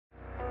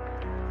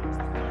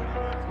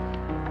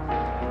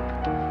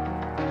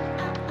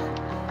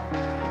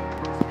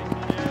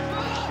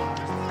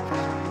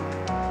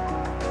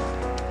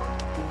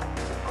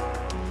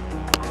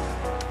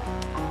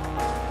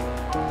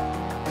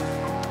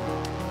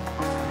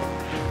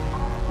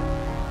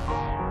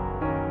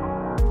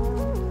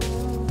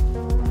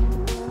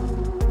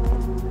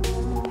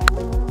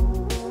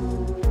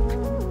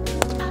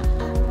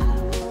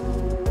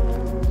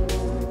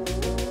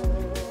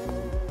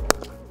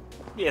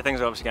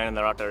things are obviously going in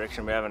the right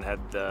direction. We haven't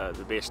had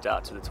the best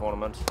start to the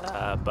tournament,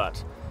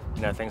 but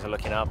you know, things are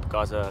looking up.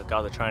 Guys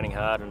are training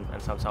hard,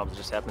 and sometimes it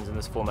just happens in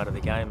this format of the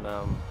game.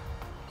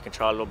 You can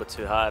try a little bit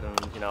too hard, and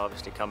you know,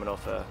 obviously coming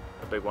off a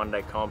big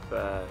one-day comp,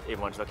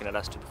 everyone's looking at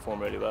us to perform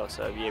really well.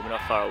 So yeah, we're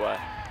not far away.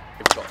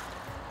 We've got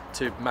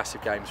two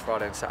massive games,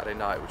 Friday and Saturday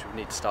night, which we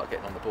need to start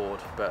getting on the board,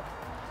 but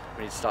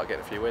we need to start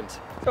getting a few wins.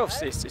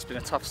 Obviously it's been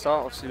a tough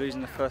start, obviously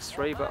losing the first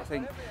three, but I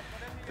think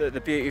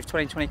the beauty of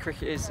 2020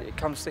 cricket is it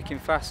comes thick and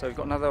fast. So we've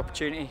got another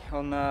opportunity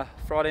on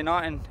Friday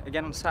night and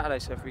again on Saturday.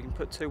 So if we can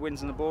put 2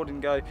 wins on the board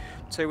and go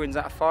 2 wins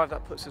out of 5,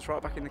 that puts us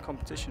right back in the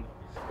competition.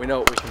 We know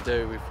what we can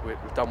do. We've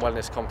done well in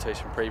this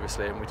competition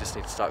previously, and we just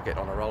need to start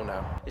getting on a roll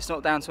now. It's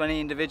not down to any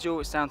individual.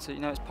 It's down to, you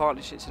know, it's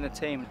partnerships in a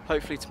team.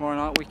 Hopefully tomorrow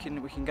night we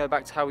can go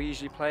back to how we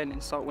usually play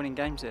and start winning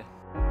games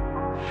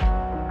here.